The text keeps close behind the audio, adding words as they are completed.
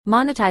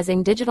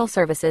monetizing digital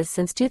services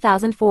since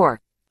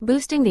 2004,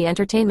 boosting the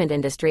entertainment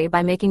industry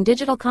by making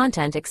digital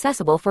content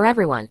accessible for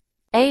everyone.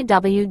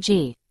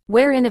 AWG,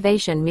 where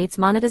innovation meets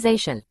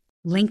monetization.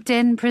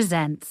 LinkedIn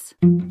presents.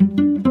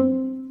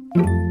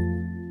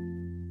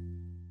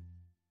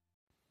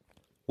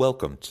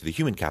 Welcome to the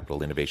Human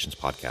Capital Innovations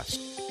Podcast.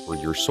 We're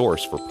your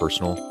source for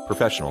personal,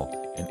 professional,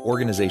 and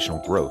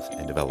organizational growth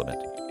and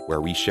development,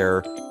 where we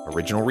share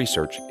original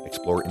research,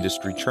 explore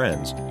industry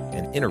trends,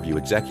 and interview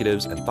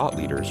executives and thought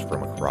leaders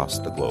from across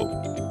the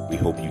globe. We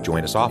hope you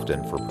join us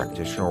often for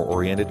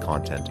practitioner-oriented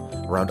content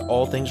around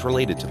all things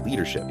related to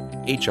leadership,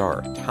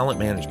 HR, talent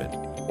management,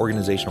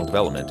 organizational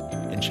development,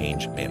 and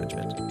change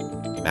management.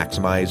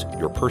 Maximize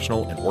your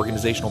personal and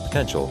organizational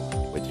potential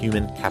with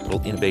Human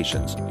Capital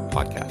Innovations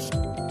Podcast.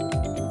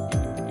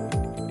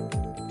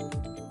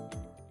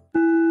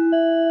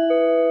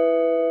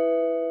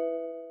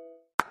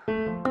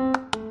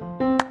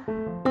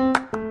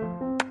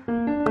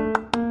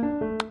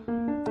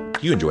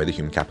 Do you enjoy the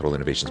Human Capital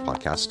Innovations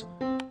Podcast?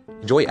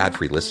 Enjoy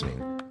ad-free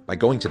listening by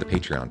going to the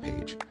Patreon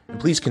page, and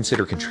please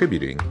consider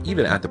contributing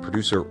even at the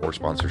producer or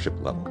sponsorship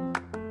level.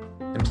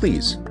 And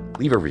please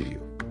leave a review.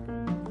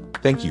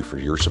 Thank you for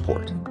your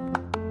support.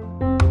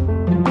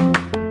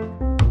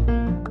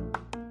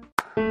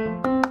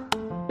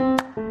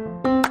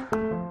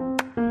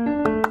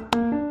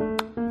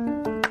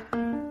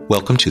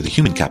 Welcome to the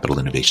Human Capital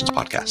Innovations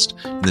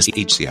Podcast. In this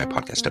HCI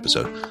podcast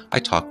episode, I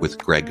talk with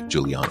Greg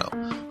Giuliano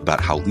about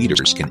how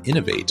leaders can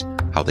innovate,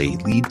 how they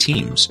lead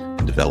teams,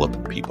 and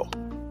develop people.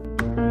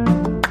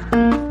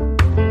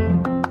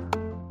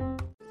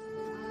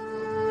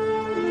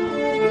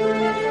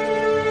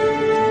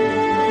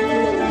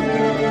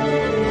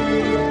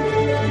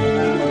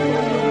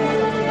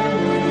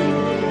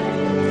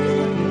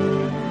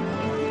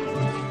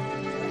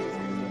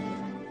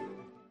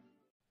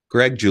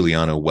 Greg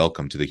Giuliano,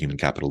 welcome to the Human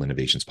Capital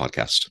Innovations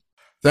Podcast.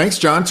 Thanks,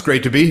 John. It's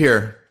great to be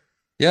here.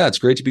 Yeah, it's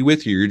great to be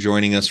with you. You're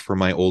joining us from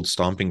my old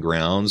stomping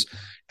grounds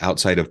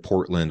outside of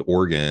Portland,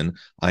 Oregon.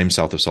 I'm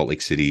south of Salt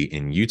Lake City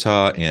in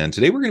Utah. And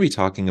today we're going to be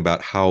talking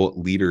about how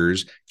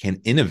leaders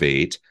can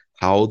innovate,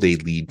 how they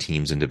lead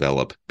teams and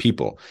develop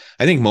people.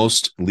 I think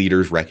most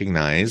leaders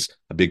recognize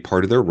a big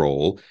part of their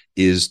role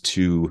is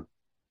to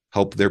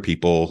help their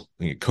people,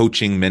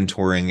 coaching,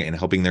 mentoring, and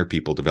helping their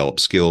people develop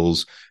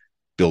skills,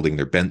 building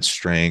their bench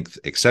strength,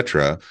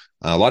 etc.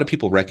 A lot of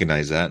people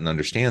recognize that and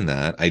understand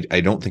that.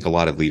 I don't think a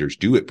lot of leaders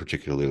do it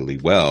particularly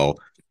well.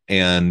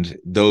 And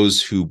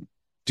those who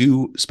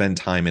do spend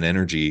time and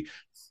energy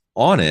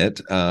on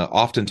it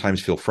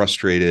oftentimes feel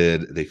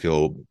frustrated. They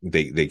feel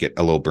they get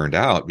a little burned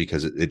out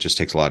because it just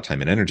takes a lot of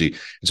time and energy.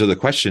 And so the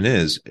question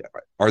is,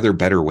 are there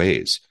better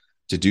ways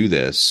to do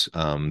this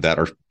that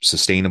are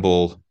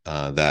sustainable,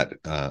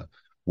 that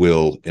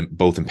will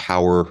both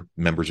empower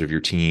members of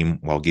your team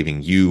while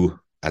giving you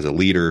as a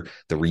leader,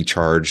 the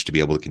recharge to be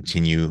able to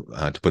continue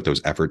to put those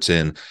efforts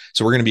in.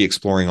 So we're going to be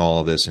exploring all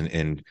of this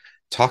and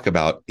talk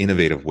about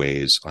innovative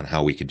ways on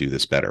how we could do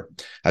this better.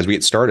 As we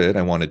get started,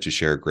 I wanted to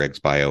share Greg's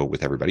bio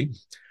with everybody.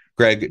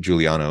 Greg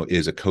Giuliano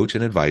is a coach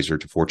and advisor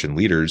to Fortune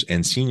leaders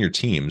and senior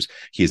teams.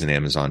 He is an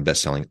Amazon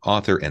bestselling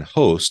author and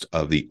host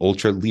of the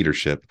Ultra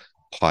Leadership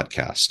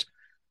podcast.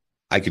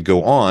 I could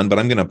go on, but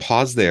I'm going to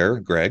pause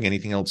there. Greg,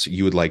 anything else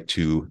you would like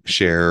to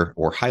share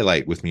or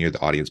highlight with me or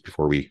the audience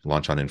before we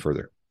launch on in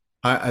further?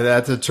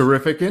 That's a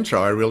terrific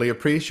intro. I really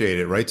appreciate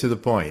it. Right to the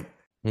point.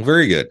 Well,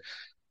 very good.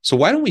 So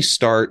why don't we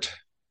start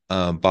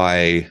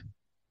by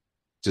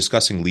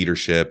discussing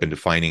leadership and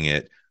defining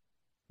it?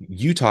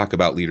 You talk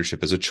about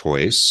leadership as a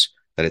choice,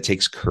 that it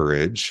takes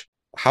courage.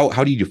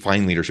 How do you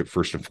define leadership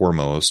first and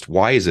foremost?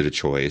 Why is it a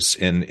choice?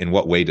 And in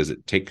what way does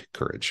it take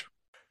courage?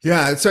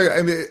 Yeah. So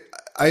I mean,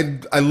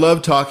 I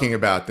love talking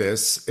about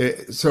this.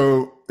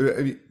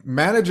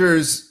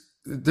 Managers,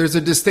 there's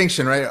a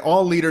distinction, right?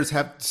 All leaders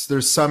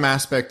there's some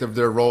aspect of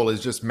their role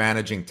is just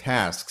managing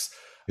tasks.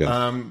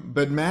 Yeah.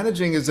 But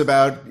managing is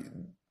about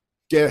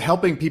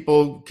helping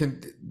people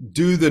can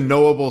do the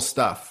knowable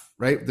stuff,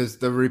 right? There's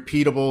the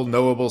repeatable,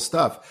 knowable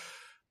stuff.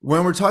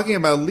 When we're talking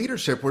about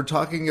leadership, we're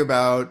talking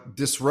about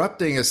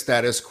disrupting a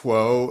status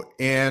quo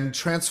and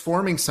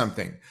transforming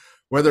something,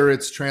 whether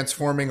it's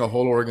transforming a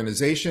whole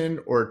organization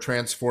or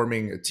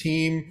transforming a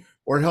team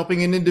or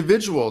helping an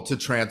individual to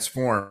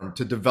transform,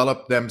 to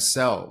develop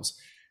themselves.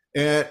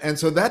 And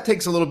so that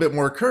takes a little bit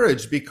more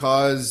courage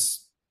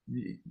because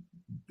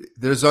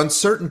there's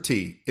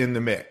uncertainty in the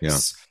mix. Yeah.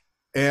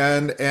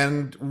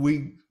 And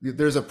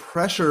there's a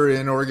pressure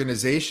in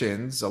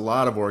organizations, a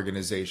lot of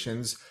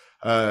organizations,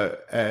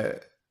 to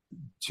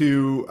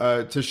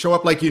show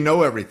up like you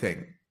know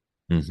everything.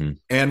 Mm-hmm.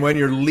 And when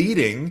you're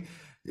leading,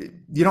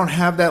 you don't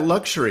have that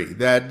luxury,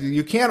 that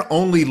you can't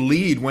only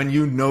lead when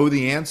you know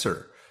the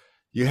answer.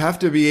 You have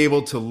to be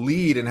able to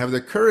lead and have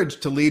the courage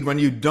to lead when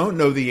you don't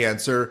know the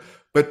answer,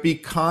 but be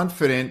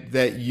confident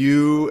that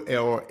you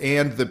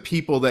and the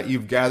people that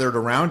you've gathered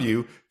around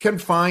you can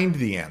find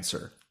the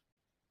answer.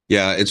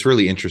 Yeah, it's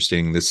really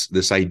interesting,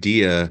 this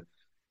idea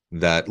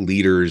that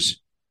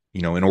leaders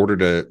in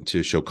order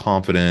to show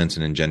confidence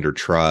and engender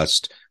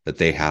trust, that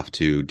they have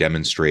to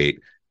demonstrate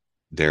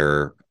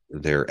their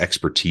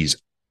expertise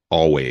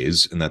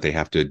always, and that they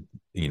have to,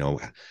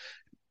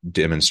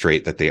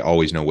 demonstrate that they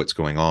always know what's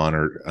going on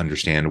or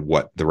understand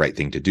what the right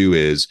thing to do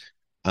is.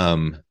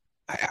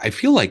 I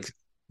feel like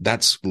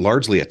that's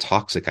largely a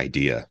toxic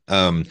idea.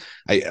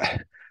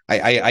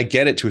 I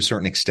get it to a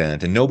certain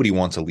extent, and nobody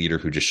wants a leader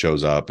who just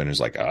shows up and is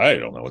like, I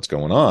don't know what's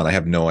going on, I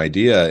have no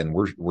idea, and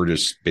we're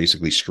just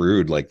basically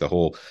screwed. Like, the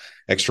whole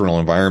external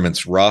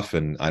environment's rough,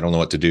 and I don't know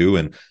what to do,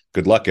 and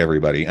good luck,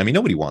 everybody. I mean,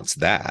 nobody wants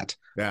that.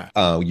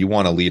 Yeah. You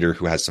want a leader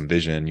who has some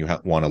vision. You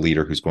want a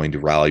leader who's going to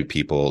rally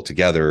people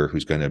together,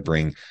 who's going to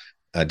bring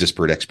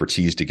disparate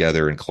expertise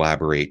together and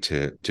collaborate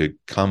to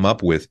come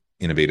up with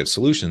innovative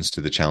solutions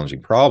to the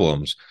challenging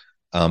problems.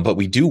 But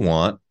we do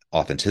want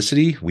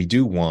authenticity. We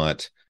do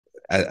want,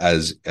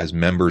 as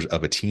members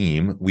of a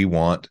team, we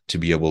want to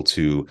be able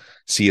to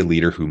see a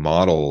leader who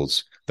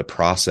models the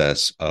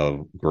process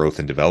of growth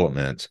and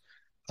development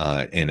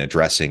in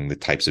addressing the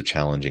types of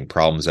challenging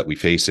problems that we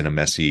face in a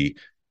messy,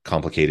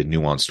 complicated,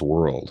 nuanced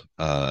world.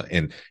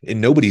 And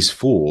nobody's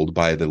fooled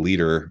by the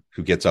leader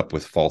who gets up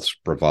with false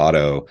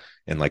bravado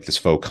and like this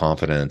faux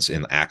confidence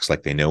and acts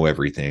like they know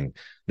everything.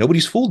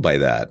 Nobody's fooled by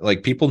that.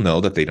 Like, people know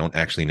that they don't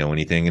actually know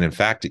anything. And in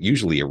fact, it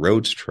usually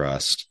erodes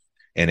trust,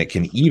 and it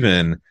can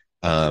even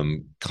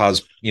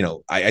cause,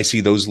 I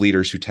see those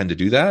leaders who tend to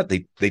do that.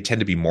 They tend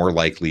to be more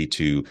likely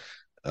to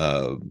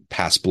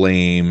pass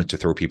blame, to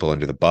throw people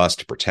under the bus,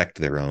 to protect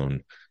their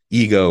own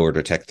ego or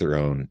protect their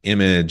own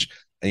image.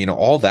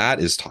 All that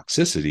is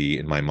toxicity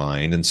in my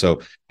mind. And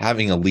so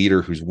having a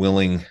leader who's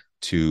willing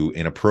to,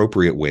 in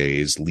appropriate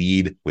ways,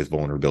 lead with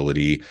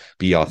vulnerability,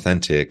 be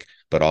authentic,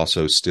 but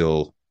also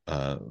still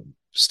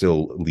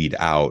lead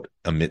out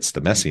amidst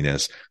the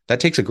messiness,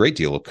 that takes a great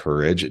deal of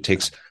courage. It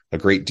takes a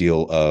great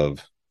deal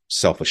of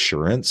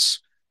self-assurance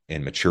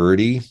and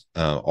maturity,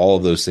 all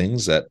of those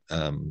things that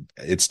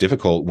it's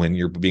difficult when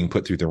you're being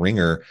put through the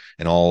ringer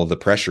and all of the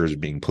pressure is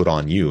being put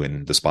on you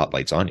and the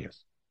spotlight's on you.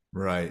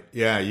 Right.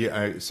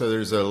 Yeah. So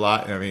there's a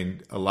lot. I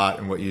mean, a lot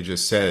in what you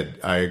just said.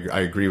 I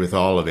agree with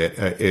all of it.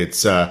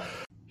 It's I'm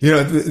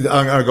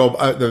gonna go.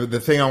 The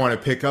thing I want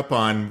to pick up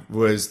on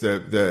was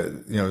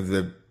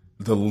the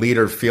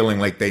leader feeling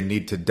like they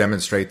need to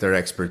demonstrate their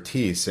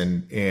expertise,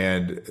 and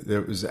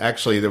there was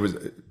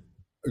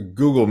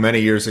Google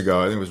many years ago,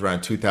 I think it was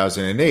around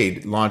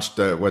 2008, launched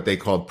what they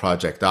called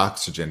Project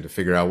Oxygen to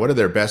figure out what do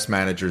their best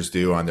managers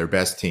do on their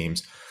best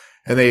teams.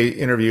 And they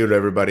interviewed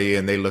everybody,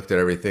 and they looked at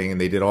everything, and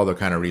they did all the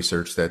kind of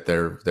research that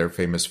they're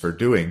famous for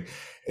doing.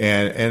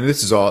 And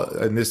this is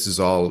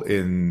all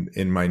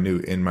in my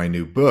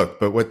new book.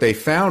 But what they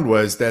found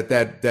was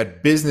that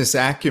business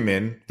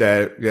acumen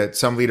that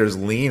some leaders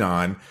lean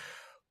on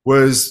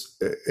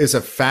is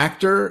a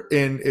factor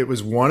it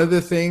was one of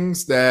the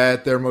things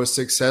that their most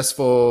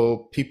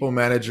successful people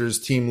managers,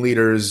 team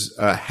leaders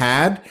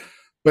had,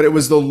 but it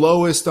was the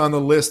lowest on the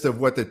list of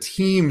what the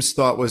teams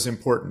thought was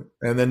important.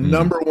 And the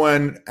number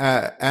one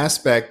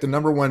aspect, the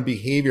number one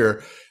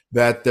behavior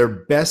that their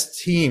best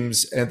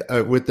teams and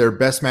with their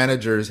best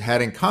managers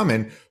had in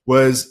common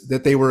was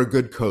that they were a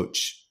good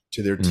coach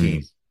to their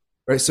team,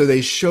 right? So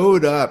they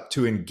showed up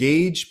to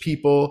engage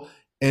people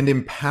and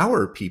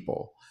empower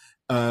people.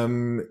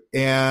 And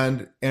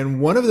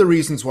one of the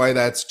reasons why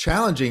that's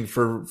challenging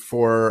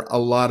for a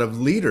lot of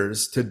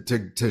leaders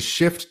to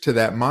shift to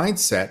that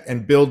mindset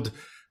and build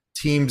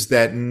teams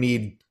that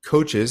need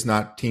coaches,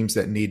 not teams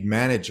that need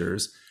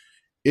managers,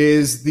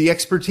 is the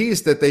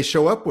expertise that they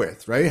show up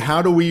with, right?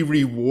 How do we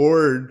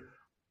reward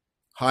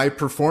high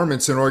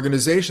performance in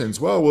organizations?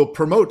 Well, we'll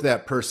promote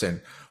that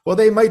person. Well,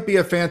 they might be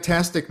a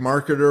fantastic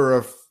marketer or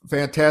a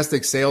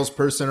fantastic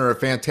salesperson or a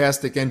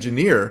fantastic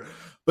engineer,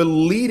 but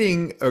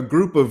leading a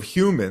group of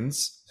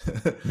humans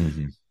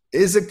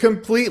is a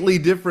completely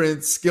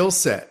different skill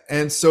set.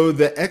 And so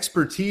the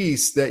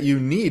expertise that you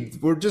need,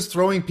 we're just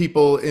throwing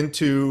people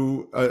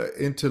into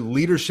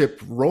leadership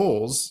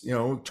roles,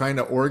 trying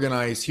to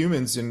organize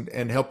humans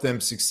and help them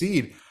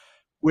succeed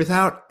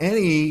without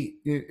any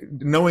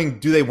knowing,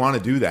 do they want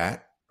to do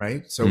that?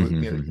 Right. So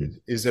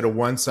is it a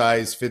one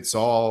size fits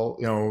all,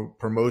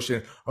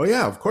 promotion? Oh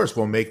yeah, of course,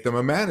 we'll make them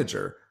a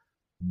manager.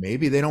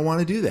 Maybe they don't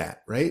want to do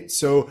that. Right.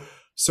 So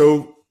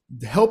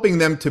helping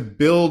them to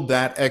build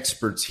that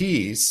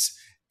expertise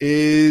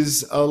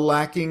is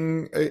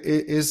lacking,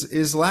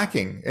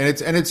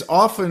 and it's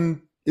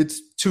often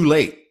too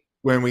late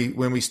when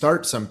we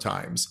start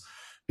sometimes,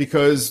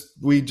 because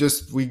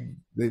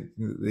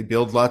they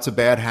build lots of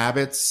bad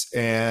habits,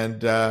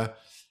 and they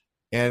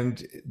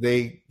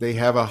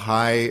have a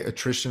high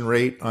attrition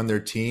rate on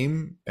their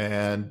team,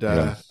 and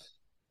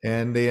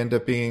they end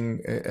up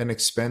being an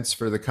expense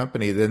for the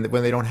company then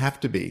when they don't have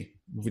to be.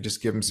 We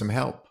just give them some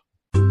help.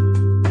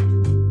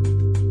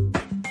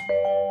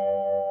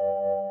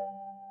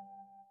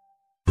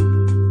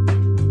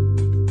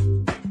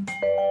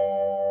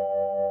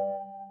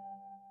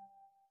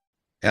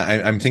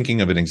 I'm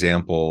thinking of an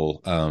example.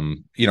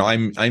 I'm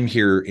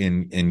here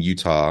in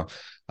Utah.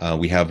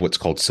 We have what's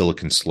called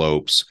Silicon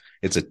Slopes,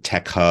 it's a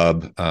tech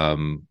hub,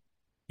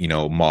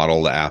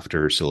 modeled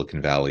after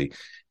Silicon Valley.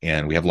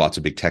 And we have lots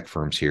of big tech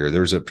firms here.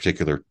 There's a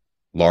particular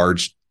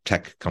large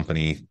tech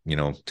company,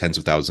 tens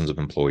of thousands of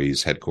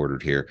employees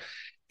headquartered here.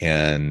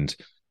 And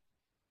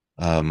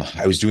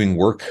I was doing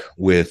work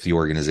with the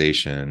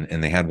organization,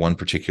 and they had one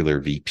particular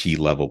VP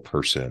level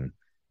person.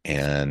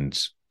 And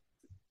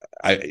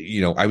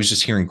I was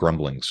just hearing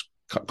grumblings,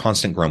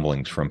 constant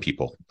grumblings from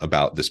people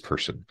about this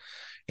person.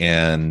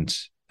 And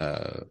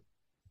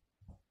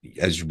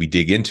as we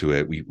dig into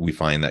it, we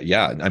find that,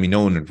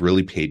 no one had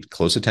really paid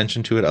close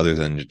attention to it other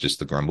than just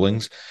the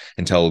grumblings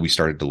until we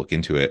started to look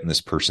into it. And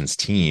this person's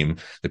team,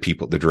 the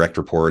direct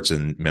reports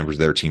and members of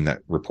their team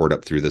that report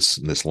up through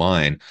this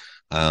line,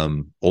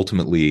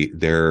 ultimately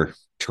their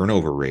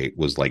turnover rate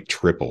was like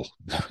triple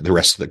the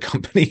rest of the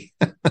company.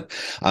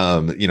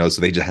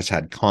 So they just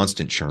had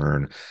constant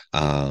churn.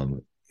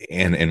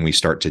 And we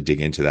start to dig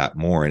into that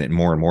more and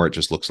more, it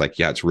just looks like,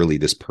 it's really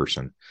this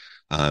person.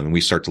 And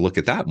we start to look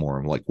at that more.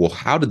 I'm like, well,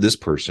 how did this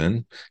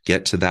person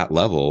get to that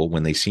level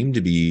when they seem to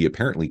be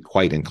apparently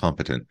quite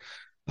incompetent?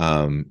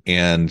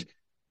 And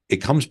it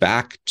comes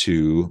back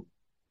to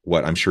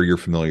what I'm sure you're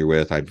familiar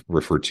with, I've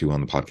referred to on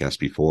the podcast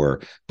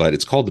before, but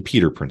it's called the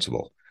Peter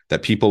Principle,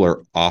 that people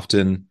are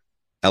often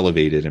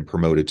elevated and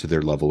promoted to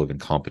their level of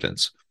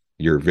incompetence.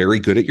 You're very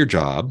good at your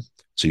job,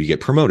 so you get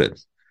promoted.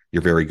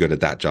 You're very good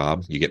at that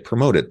job, you get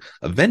promoted.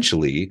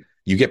 Eventually,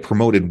 you get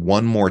promoted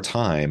one more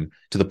time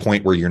to the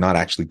point where you're not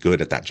actually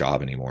good at that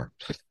job anymore.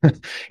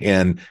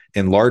 and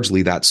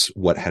largely that's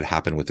what had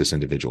happened with this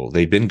individual.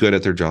 They'd been good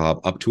at their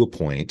job up to a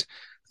point.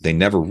 They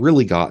never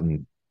really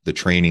gotten the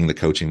training, the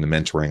coaching, the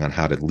mentoring on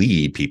how to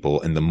lead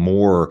people. And the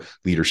more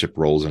leadership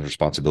roles and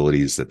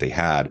responsibilities that they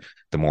had,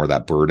 the more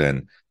that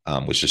burden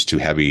was just too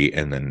heavy.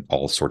 And then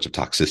all sorts of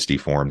toxicity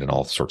formed and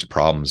all sorts of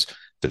problems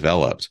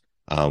developed.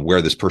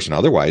 Where this person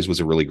otherwise was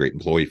a really great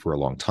employee for a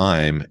long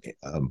time,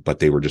 but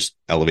they were just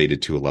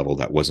elevated to a level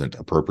that wasn't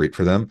appropriate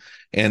for them.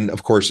 And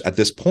of course, at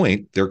this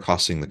point, they're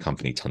costing the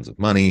company tons of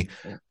money.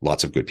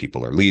 Lots of good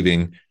people are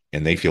leaving,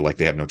 and they feel like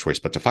they have no choice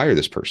but to fire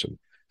this person.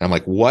 And I'm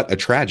like, what a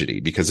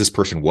tragedy, because this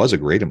person was a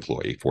great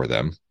employee for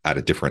them at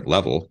a different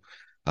level.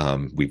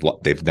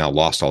 They've now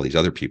lost all these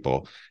other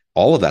people.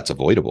 All of that's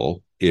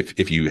avoidable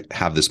if you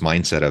have this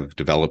mindset of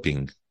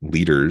developing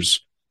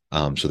leaders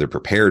so they're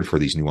prepared for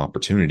these new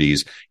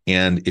opportunities.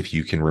 And if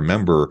you can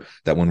remember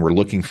that when we're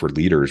looking for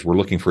leaders, we're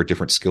looking for a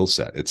different skill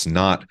set. It's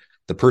not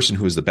the person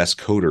who is the best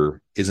coder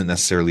isn't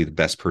necessarily the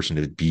best person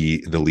to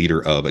be the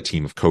leader of a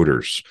team of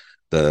coders.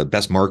 The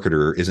best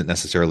marketer isn't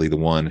necessarily the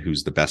one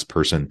who's the best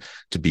person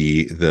to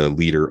be the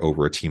leader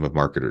over a team of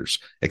marketers,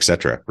 et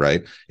cetera,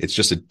 right? It's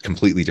just a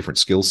completely different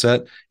skill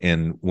set.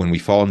 And when we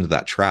fall into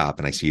that trap,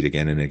 and I see it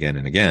again and again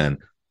and again,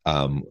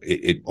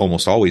 it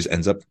almost always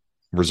ends up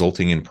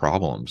resulting in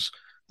problems.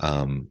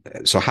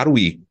 So how do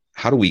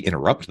we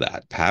interrupt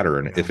that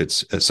pattern if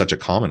it's such a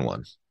common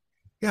one?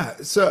 Yeah.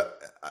 So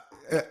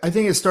I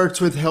think it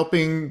starts with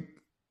helping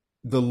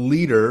the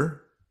leader.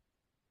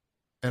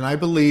 And I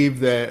believe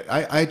that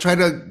I try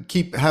to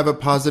have a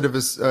positive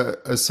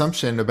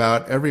assumption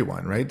about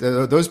everyone, right?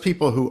 Those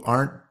people who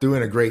aren't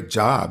doing a great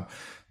job,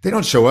 they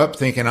don't show up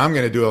thinking I'm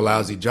going to do a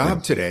lousy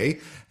job today.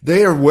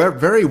 They are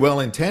very well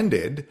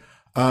intended.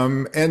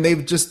 And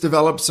they've just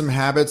developed some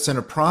habits and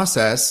a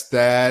process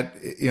that,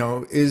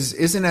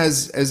 isn't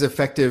as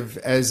effective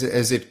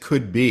as it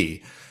could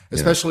be,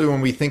 especially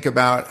when we think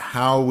about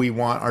how we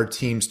want our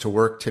teams to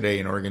work today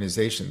in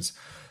organizations.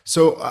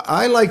 So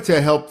I like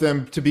to help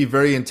them to be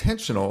very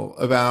intentional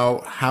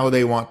about how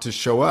they want to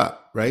show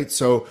up, right?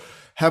 So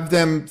have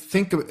them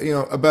think,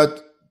 about,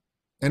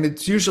 and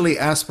it's usually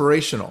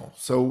aspirational.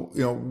 So,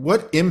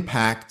 what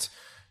impact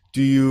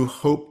do you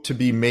hope to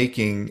be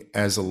making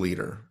as a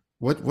leader?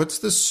 What's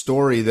the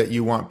story that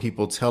you want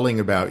people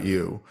telling about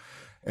you?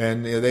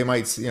 And they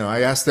might,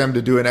 I ask them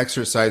to do an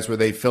exercise where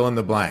they fill in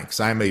the blanks.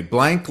 I'm a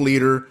blank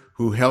leader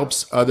who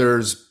helps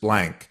others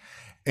blank.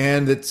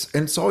 And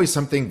it's always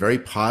something very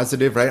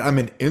positive, right? I'm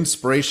an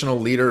inspirational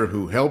leader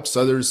who helps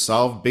others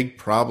solve big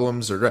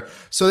problems.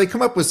 So they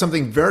come up with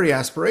something very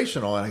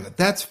aspirational. And I go,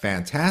 that's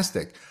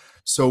fantastic.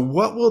 So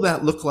what will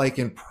that look like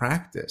in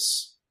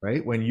practice,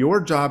 right? When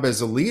your job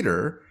as a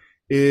leader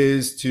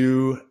is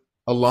to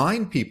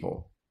align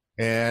people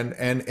and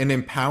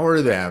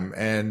empower them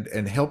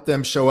and help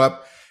them show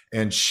up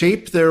and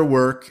shape their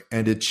work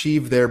and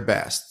achieve their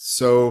best.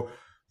 So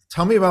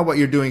tell me about what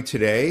you're doing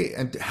today,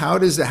 and how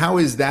is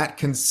that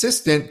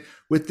consistent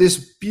with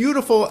this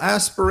beautiful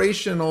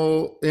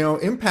aspirational,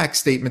 impact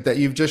statement that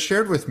you've just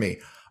shared with me?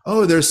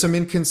 Oh, there's some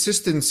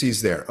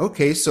inconsistencies there.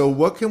 Okay, so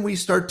what can we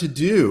start to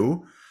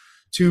do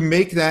to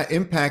make that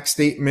impact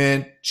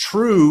statement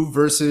true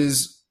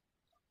versus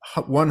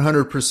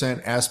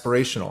 100%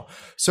 aspirational?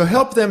 So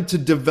help them to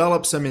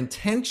develop some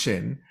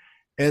intention,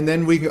 and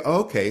then we go,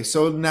 okay,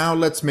 so now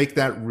let's make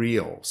that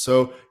real.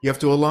 So you have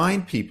to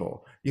align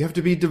people. You have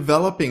to be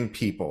developing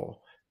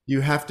people.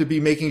 You have to be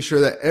making sure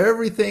that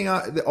everything,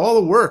 all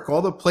the work,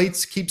 all the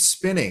plates keep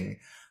spinning.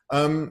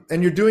 And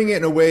you're doing it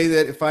in a way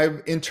that if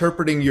I'm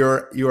interpreting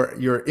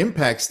your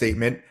impact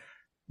statement,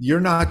 you're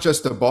not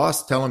just a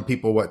boss telling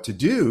people what to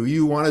do.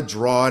 You want to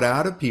draw it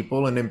out of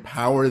people and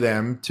empower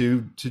them to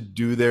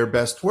do their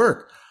best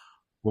work.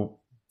 Well,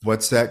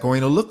 what's that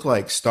going to look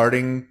like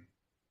starting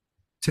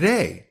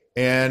today?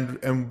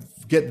 And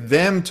get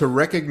them to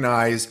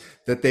recognize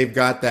that they've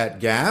got that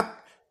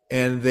gap,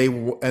 and they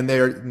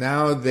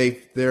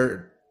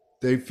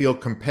feel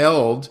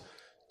compelled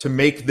to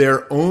make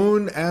their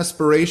own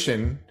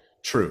aspiration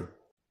true.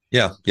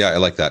 Yeah, I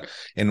like that.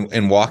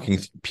 And walking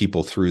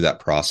people through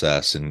that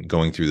process and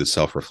going through the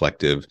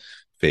self-reflective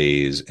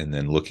phase, and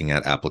then looking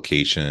at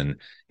application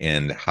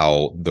and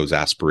how those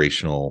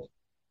aspirational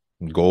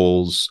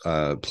goals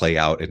play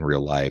out in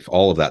real life.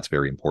 All of that's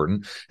very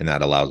important, and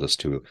that allows us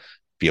to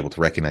be able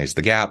to recognize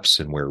the gaps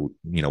and where,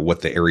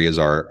 what the areas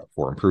are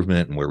for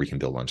improvement and where we can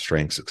build on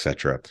strengths,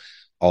 etc.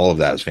 All of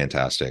that is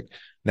fantastic.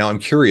 Now, I'm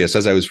curious,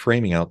 as I was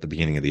framing out the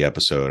beginning of the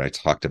episode, I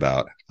talked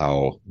about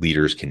how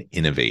leaders can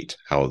innovate,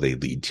 how they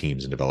lead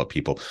teams and develop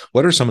people.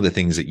 What are some of the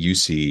things that you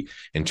see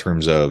in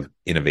terms of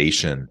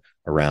innovation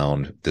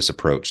around this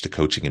approach to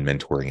coaching and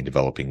mentoring and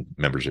developing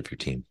members of your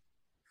team?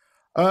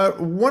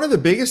 One of the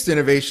biggest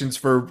innovations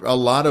for a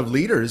lot of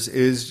leaders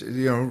is,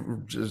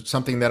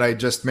 something that I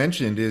just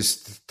mentioned,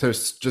 is to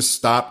just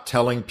stop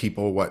telling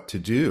people what to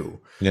do.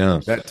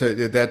 Yeah.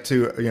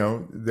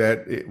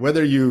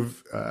 Whether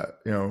you've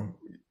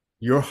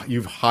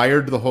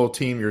hired the whole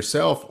team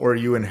yourself or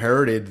you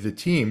inherited the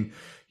team,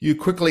 you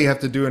quickly have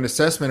to do an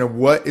assessment of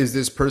what is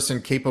this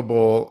person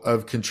capable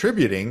of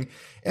contributing,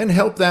 and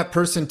help that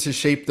person to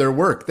shape their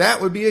work.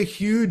 That would be a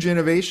huge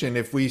innovation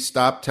if we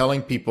stop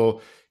telling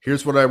people,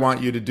 here's what I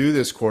want you to do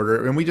this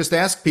quarter. And we just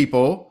ask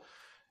people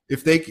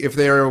if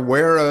they are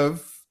aware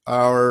of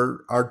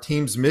our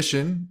team's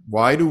mission.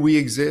 Why do we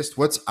exist?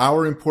 What's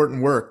our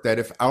important work? That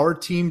if our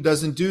team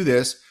doesn't do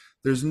this,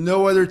 there's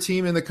no other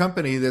team in the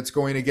company that's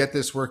going to get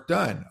this work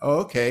done. Oh,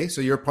 okay, so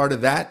you're part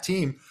of that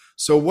team.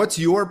 So what's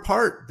your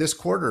part this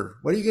quarter?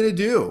 What are you going to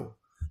do?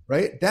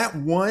 Right? That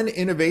one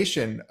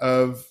innovation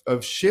of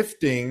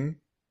shifting.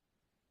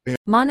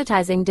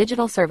 Monetizing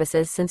digital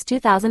services since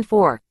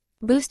 2004.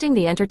 Boosting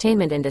the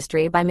entertainment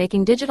industry by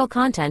making digital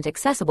content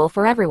accessible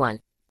for everyone.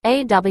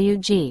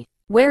 AWG,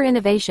 where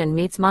innovation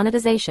meets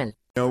monetization.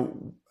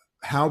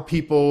 How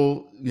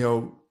people,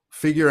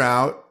 figure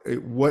out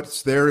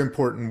what's their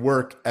important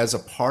work as a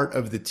part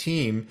of the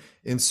team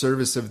in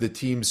service of the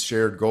team's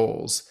shared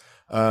goals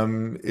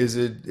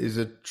is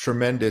a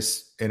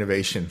tremendous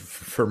innovation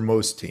for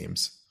most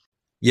teams.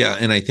 Yeah,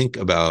 and I think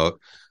about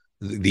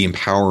the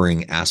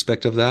empowering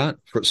aspect of that.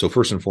 So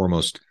first and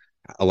foremost,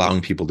 allowing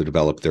people to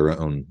develop their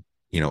own,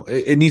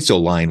 it needs to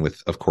align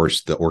with, of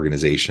course, the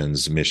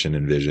organization's mission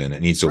and vision.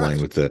 It needs to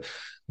align with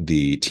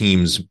the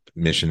team's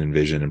mission and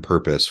vision and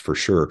purpose, for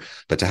sure.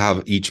 But to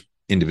have each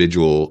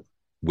individual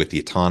with the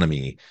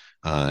autonomy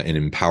and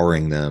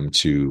empowering them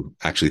to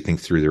actually think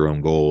through their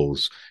own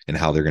goals and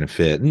how they're going to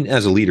fit. And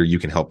as a leader, you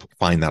can help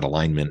find that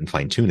alignment and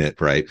fine tune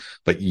it, right?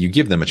 But you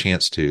give them a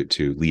chance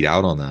to lead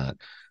out on that.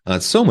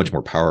 It's so much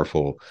more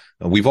powerful.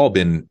 We've all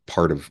been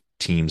part of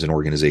teams and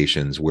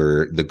organizations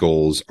where the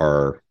goals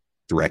are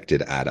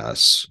directed at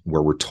us,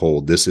 where we're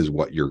told this is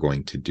what you're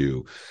going to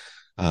do.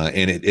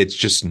 And it's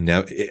just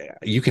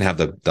you can have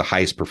the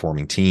highest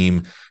performing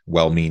team,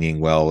 well-meaning,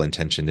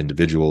 well-intentioned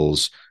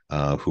individuals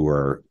who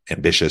are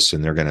ambitious,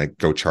 and they're going to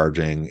go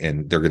charging,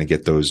 and they're going to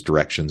get those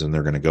directions, and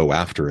they're going to go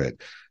after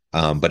it.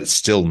 But it's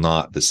still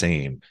not the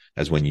same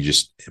as when you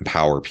just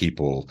empower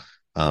people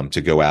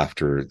to go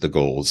after the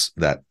goals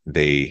that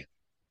they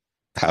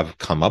have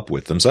come up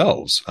with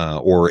themselves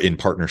or in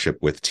partnership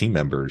with team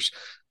members.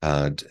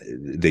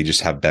 They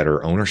just have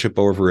better ownership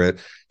over it.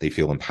 They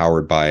feel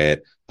empowered by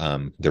it.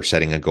 They're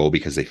setting a goal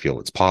because they feel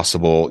it's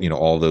possible,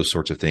 all those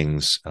sorts of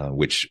things,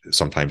 which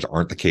sometimes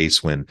aren't the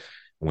case when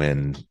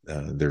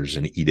there's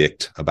an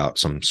edict about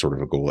some sort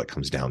of a goal that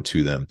comes down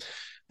to them.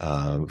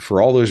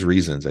 For all those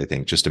reasons, I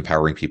think just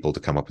empowering people to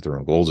come up with their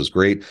own goals is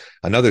great.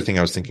 Another thing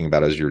I was thinking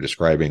about as you're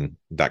describing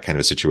that kind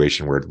of a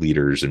situation where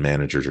leaders and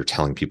managers are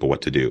telling people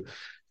what to do,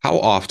 how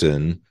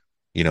often,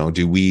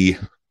 do we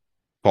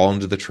fall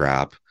into the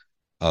trap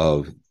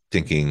of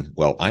thinking,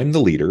 well, I'm the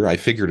leader. I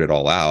figured it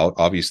all out.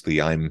 Obviously,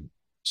 I'm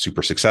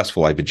super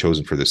successful. I've been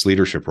chosen for this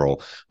leadership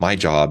role. My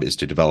job is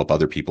to develop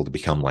other people to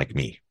become like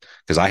me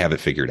because I have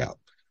it figured out.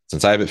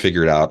 Since I have it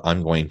figured out,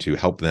 I'm going to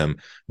help them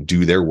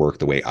do their work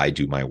the way I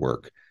do my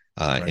work.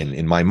 Right. And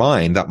in my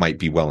mind, that might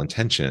be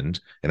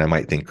well-intentioned. And I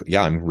might think,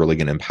 yeah, I'm really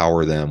going to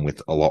empower them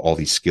with all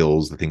these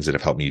skills, the things that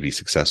have helped me to be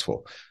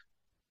successful.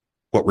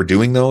 What we're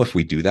doing, though, if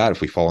we do that,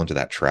 if we fall into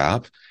that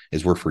trap,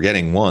 is we're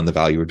forgetting, one, the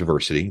value of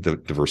diversity, the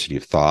diversity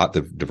of thought,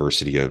 the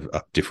diversity of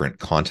different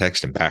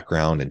context and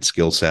background and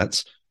skill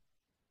sets,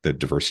 the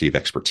diversity of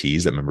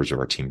expertise that members of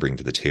our team bring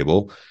to the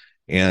table.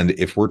 And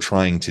if we're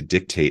trying to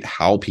dictate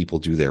how people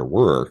do their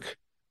work,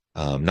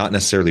 not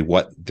necessarily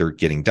what they're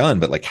getting done,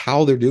 but like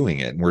how they're doing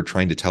it, and we're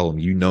trying to tell them,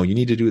 you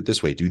need to do it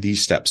this way, do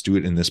these steps, do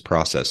it in this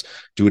process,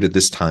 do it at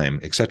this time,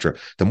 etc.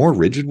 The more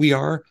rigid we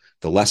are,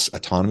 the less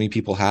autonomy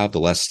people have, the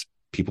less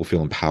people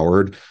feel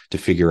empowered to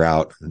figure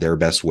out their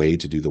best way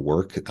to do the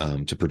work,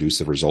 to produce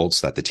the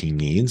results that the team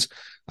needs.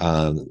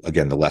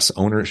 Again, the less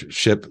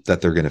ownership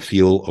that they're going to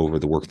feel over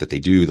the work that they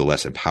do, the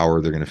less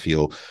empowered they're going to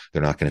feel.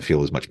 They're not going to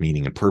feel as much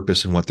meaning and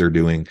purpose in what they're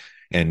doing.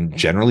 And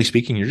generally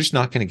speaking, you're just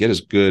not going to get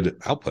as good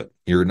output.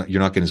 You're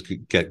not going to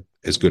get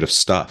as good of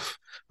stuff,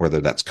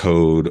 whether that's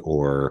code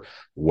or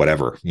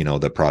whatever,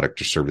 the product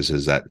or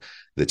services that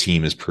the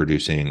team is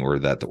producing or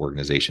that the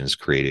organization is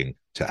creating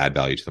to add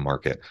value to the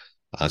market.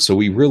 So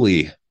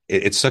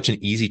it's such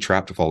an easy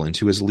trap to fall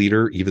into as a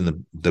leader.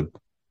 Even the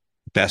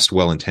best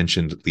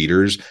well-intentioned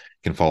leaders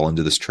can fall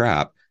into this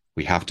trap.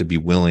 We have to be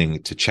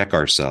willing to check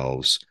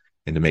ourselves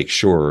and to make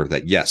sure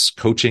that, yes,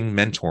 coaching,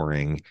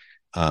 mentoring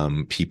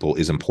people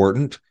is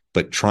important,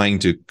 but trying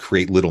to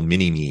create little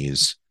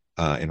mini-me's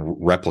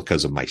and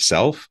replicas of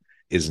myself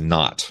is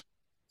not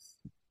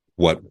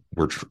what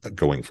we're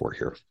going for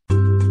here.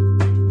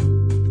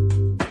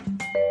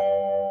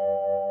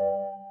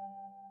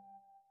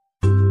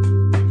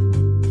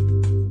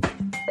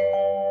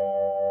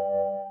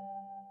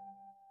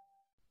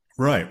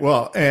 Right.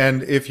 Well,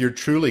 and if you're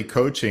truly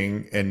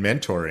coaching and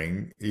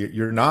mentoring,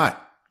 you're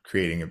not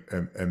creating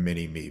a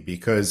mini me,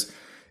 because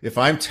if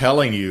I'm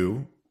telling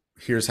you,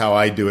 here's how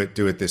I do it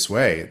this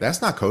way,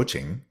 that's not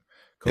coaching.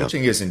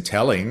 Coaching isn't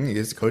telling.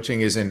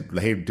 Coaching isn't,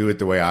 hey, do it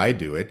the way I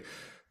do it.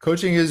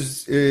 Coaching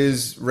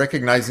is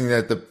recognizing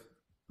that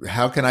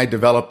how can I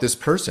develop this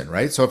person,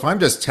 right? So if I'm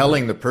just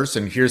telling the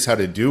person, here's how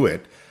to do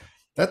it,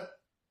 that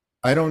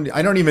I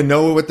don't even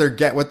know what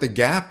the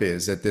gap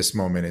is at this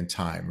moment in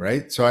time,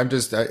 right? So I'm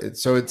just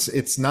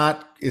it's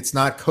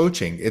not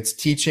coaching, it's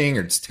teaching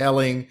or it's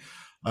telling,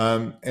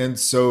 and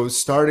so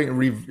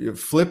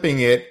flipping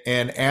it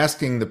and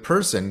asking the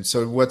person,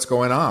 so what's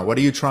going on? What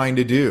are you trying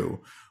to do?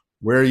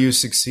 Where are you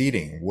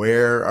succeeding?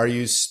 Where are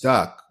you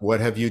stuck?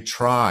 What have you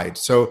tried?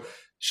 So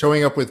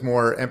showing up with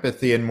more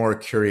empathy and more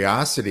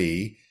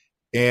curiosity,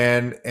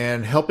 and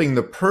helping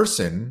the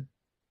person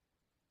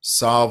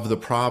solve the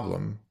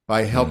problem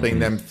by helping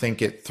them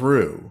think it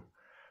through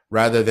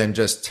rather than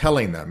just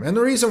telling them. And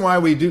the reason why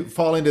we do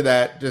fall into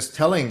that just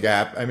telling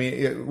gap, I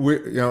mean,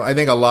 I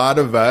think a lot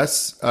of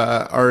us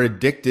are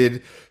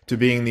addicted to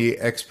being the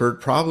expert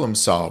problem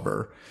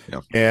solver.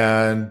 Yep.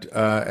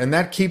 And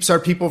that keeps our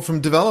people from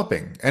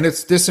developing. And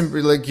it's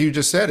like you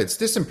just said, it's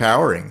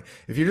disempowering.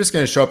 If you're just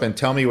going to show up and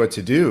tell me what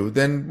to do,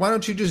 then why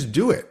don't you just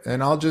do it?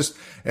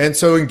 And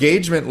so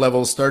engagement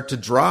levels start to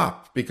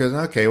drop because,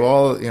 okay,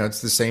 well,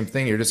 it's the same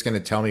thing. You're just going to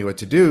tell me what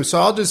to do. So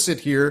I'll just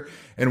sit here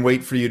and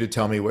wait for you to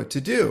tell me what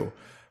to do.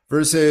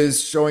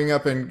 Versus showing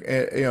up and,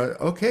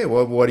 okay,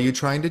 well, what are you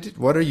trying to do?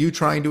 What are you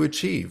trying to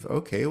achieve?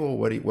 Okay, well,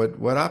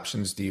 what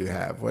options do you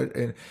have?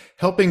 And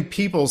helping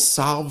people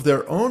solve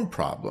their own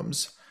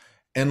problems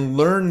and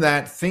learn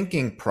that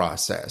thinking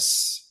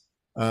process,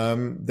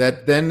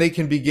 that then they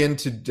can begin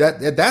to,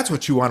 that's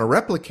what you want to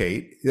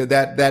replicate,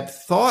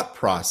 that thought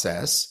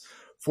process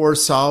for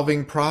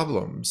solving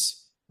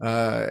problems,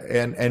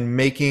 and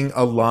making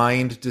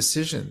aligned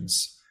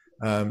decisions.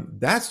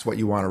 That's what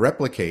you want to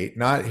replicate,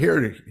 not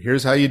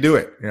here's how you do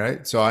it,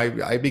 right? So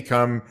I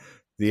become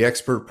the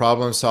expert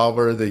problem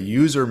solver, the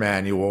user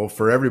manual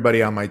for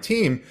everybody on my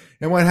team.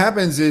 And what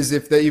happens is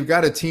if you've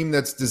got a team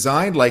that's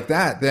designed like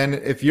that, then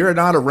if you're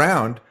not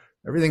around,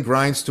 everything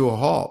grinds to a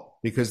halt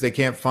because they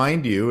can't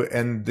find you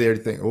and they're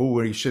thinking, oh,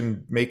 we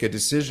shouldn't make a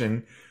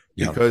decision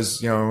because,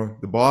 the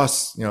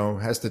boss,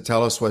 has to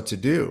tell us what to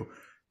do.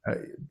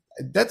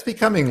 That's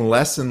becoming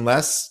less and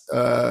less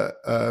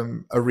a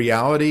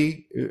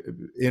reality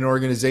in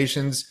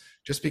organizations,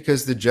 just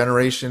because the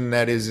generation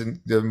that is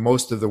in the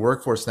most of the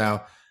workforce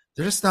now,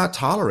 they're just not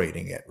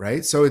tolerating it,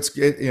 right? So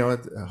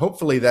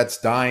hopefully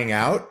that's dying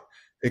out.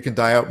 It can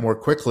die out more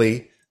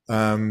quickly,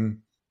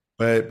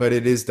 but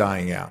it is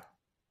dying out.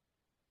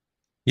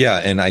 Yeah,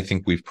 and I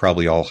think we've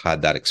probably all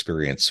had that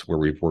experience where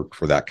we've worked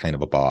for that kind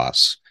of a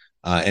boss,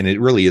 and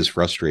it really is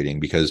frustrating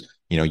because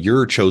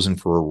you're chosen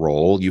for a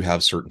role, you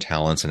have certain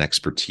talents and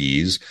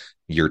expertise,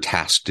 you're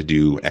tasked to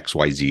do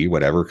XYZ,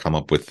 whatever, come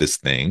up with this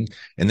thing.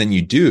 And then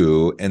you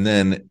do. And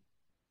then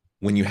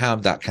when you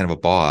have that kind of a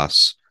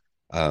boss,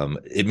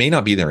 it may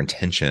not be their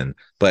intention,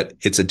 but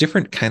it's a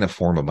different kind of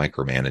form of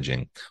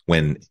micromanaging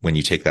when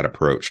you take that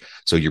approach.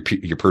 So your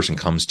person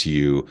comes to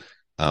you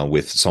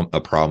with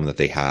a problem that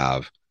they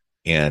have,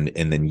 and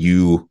then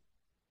you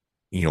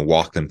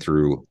walk them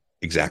through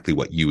exactly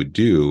what you would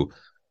do.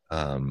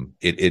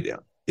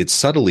 It's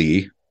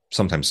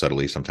sometimes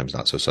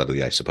not so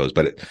subtly, I suppose,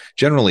 but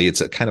generally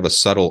it's a kind of a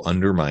subtle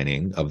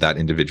undermining of that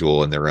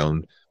individual and their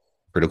own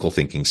critical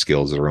thinking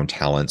skills, their own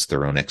talents,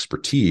 their own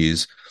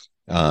expertise.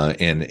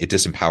 And it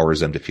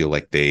disempowers them to feel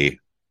like they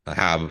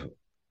have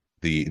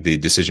the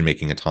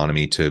decision-making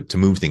autonomy to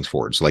move things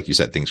forward. So like you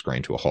said, things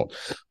grind to a halt.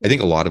 I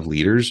think a lot of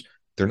leaders,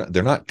 they're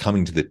not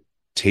coming to the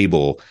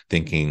table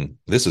thinking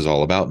this is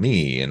all about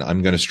me and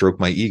I'm going to stroke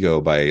my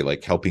ego by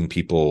like helping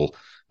people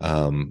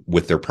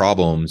with their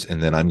problems,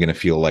 and then I'm going to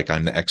feel like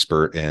I'm the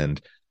expert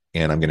and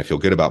I'm going to feel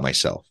good about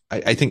myself.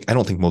 I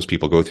don't think most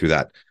people go through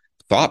that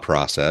thought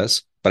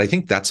process. But I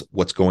think that's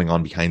what's going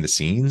on behind the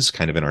scenes,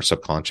 kind of in our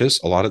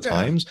subconscious a lot of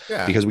times,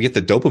 because we get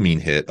the dopamine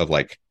hit of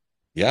like,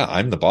 yeah,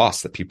 I'm the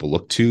boss that people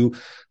look to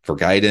for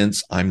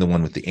guidance. I'm the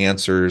one with the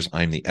answers.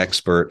 I'm the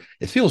expert.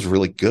 It feels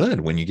really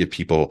good when you give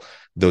people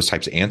those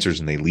types of answers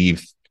and they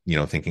leave,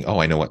 thinking, oh,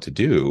 I know what to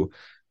do.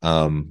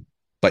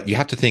 But you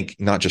have to think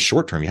not just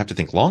short term, you have to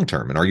think long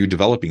term. And are you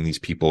developing these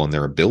people and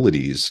their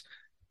abilities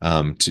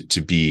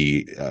to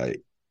be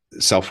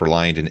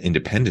self-reliant and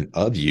independent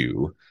of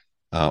you?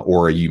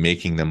 Or are you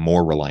making them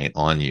more reliant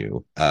on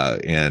you?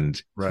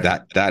 And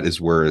that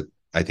is where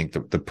I think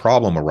the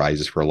problem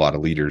arises for a lot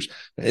of leaders.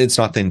 It's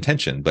not the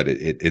intention, but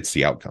it's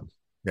the outcome.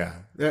 Yeah.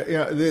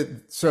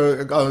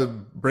 So I'll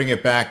bring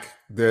it back.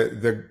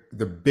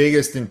 The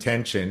biggest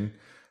intention,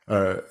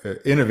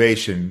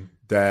 innovation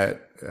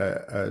that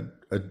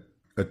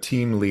a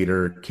team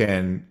leader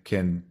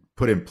can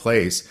put in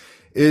place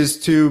is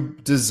to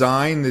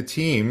design the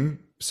team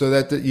so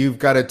that you've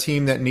got a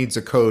team that needs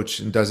a coach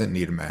and doesn't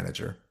need a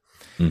manager.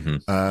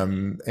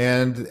 Mm-hmm.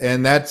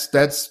 And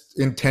that's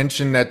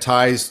intention that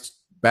ties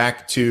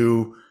back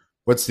to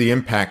what's the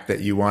impact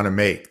that you want to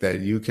make, that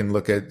you can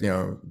look at,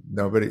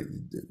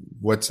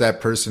 what's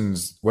that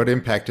person's, what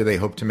impact do they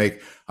hope to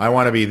make? I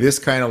want to be this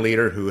kind of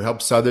leader who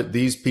helps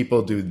these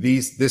people do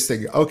this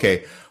thing.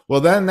 Okay. Well,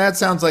 then that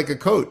sounds like a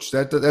coach.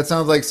 That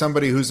sounds like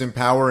somebody who's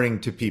empowering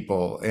to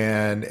people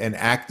and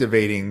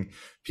activating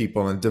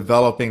people and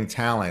developing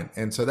talent.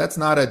 And so that's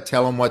not a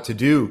tell them what to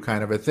do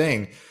kind of a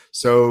thing.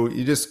 So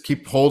you just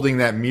keep holding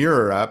that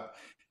mirror up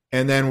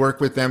and then work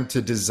with them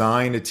to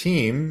design a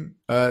team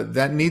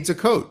that needs a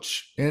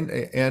coach. And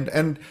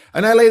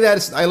I lay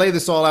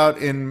this all out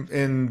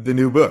in the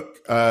new book.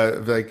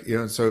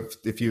 So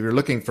if you're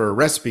looking for a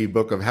recipe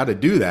book of how to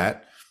do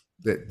that,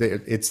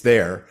 it's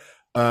there.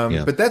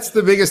 But that's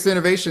the biggest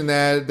innovation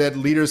that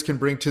leaders can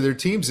bring to their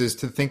teams, is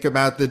to think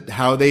about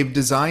how they've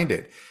designed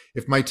it.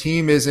 If my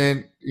team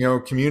isn't,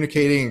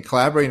 communicating and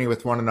collaborating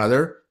with one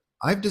another,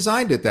 I've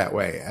designed it that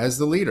way as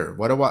the leader.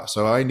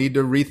 So I need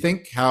to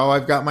rethink how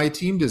I've got my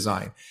team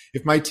designed.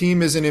 If my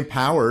team isn't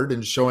empowered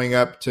and showing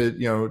up to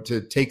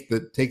take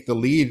the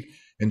lead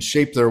and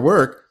shape their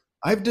work,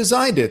 I've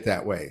designed it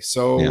that way.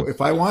 So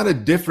if I want a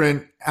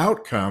different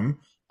outcome,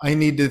 I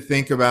need to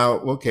think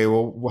about, okay,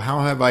 well, how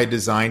have I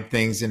designed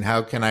things and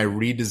how can I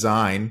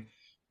redesign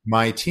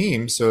my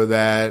team so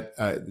that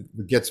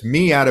it gets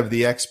me out of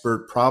the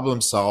expert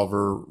problem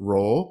solver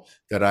role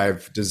that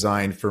I've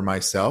designed for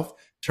myself,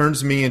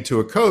 turns me into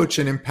a coach,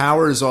 and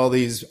empowers all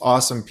these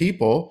awesome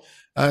people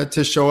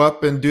to show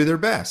up and do their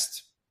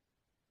best.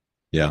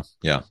 Yeah.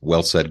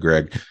 Well said,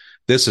 Greg.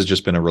 This has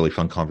just been a really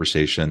fun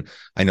conversation.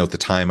 I know at the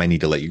time I need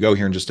to let you go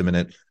here in just a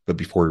minute, but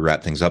before we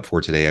wrap things up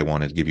for today, I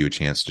wanted to give you a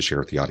chance to share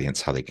with the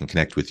audience how they can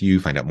connect with you,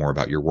 find out more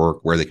about your work,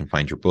 where they can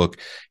find your book,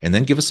 and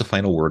then give us a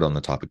final word on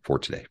the topic for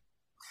today.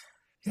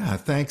 Yeah,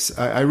 thanks.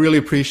 I really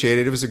appreciate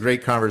it. It was a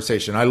great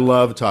conversation. I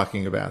love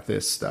talking about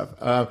this stuff.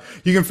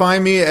 You can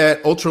find me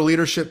at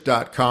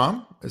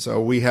ultraleadership.com.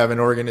 So we have an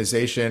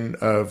organization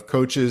of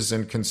coaches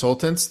and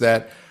consultants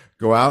that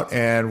go out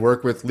and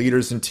work with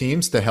leaders and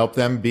teams to help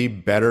them be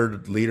better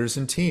leaders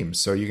and teams.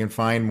 So you can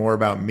find more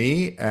about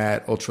me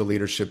at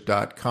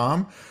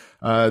ultraleadership.com.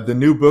 The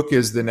new book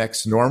is The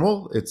Next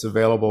Normal. It's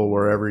available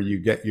wherever you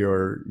get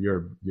your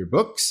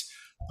books.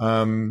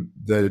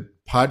 The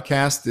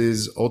podcast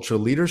is Ultra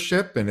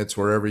Leadership, and it's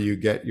wherever you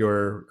get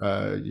your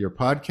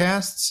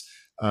podcasts.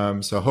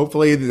 So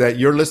hopefully that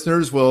your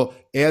listeners will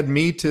add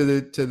me to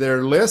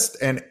their list,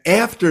 and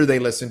after they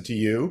listen to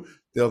you,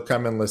 they'll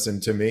come and listen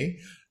to me.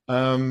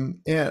 And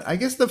I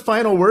guess the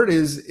final word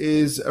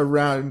is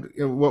around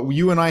what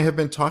you and I have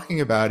been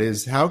talking about,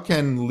 is how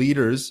can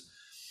leaders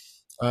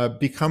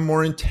become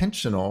more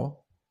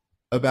intentional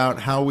about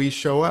how we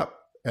show up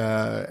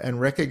and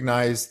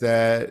recognize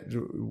that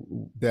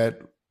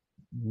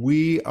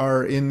we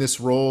are in this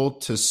role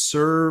to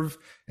serve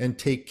and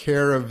take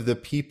care of the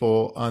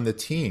people on the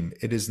team.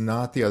 It is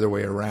not the other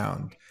way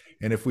around.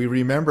 And if we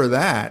remember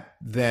that,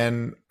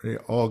 then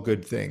all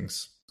good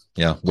things.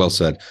 Yeah, well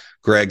said.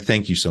 Greg,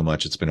 thank you so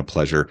much. It's been a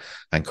pleasure.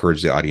 I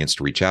encourage the audience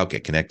to reach out,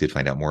 get connected,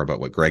 find out more about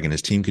what Greg and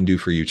his team can do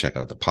for you. Check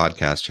out the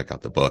podcast, check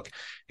out the book.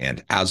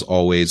 And as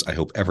always, I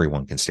hope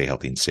everyone can stay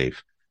healthy and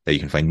safe, that you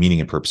can find meaning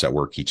and purpose at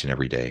work each and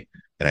every day.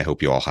 And I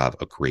hope you all have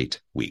a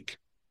great week.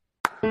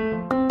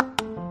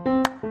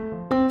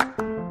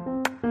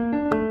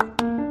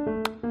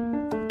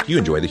 Do you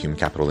enjoy the Human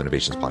Capital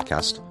Innovations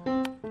podcast?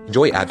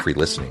 Enjoy ad-free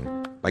listening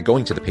by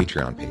going to the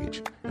Patreon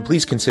page, and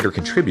please consider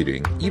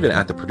contributing even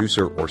at the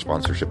producer or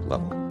sponsorship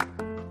level.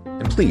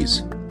 And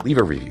please leave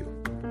a review.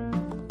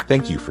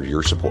 Thank you for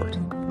your support.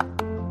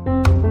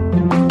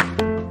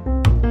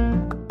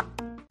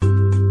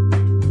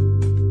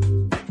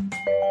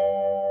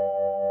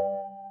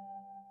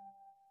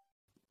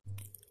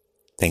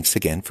 Thanks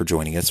again for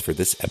joining us for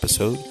this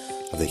episode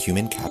of the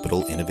Human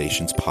Capital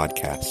Innovations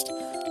podcast.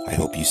 I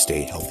hope you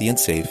stay healthy and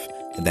safe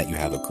and that you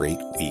have a great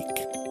week.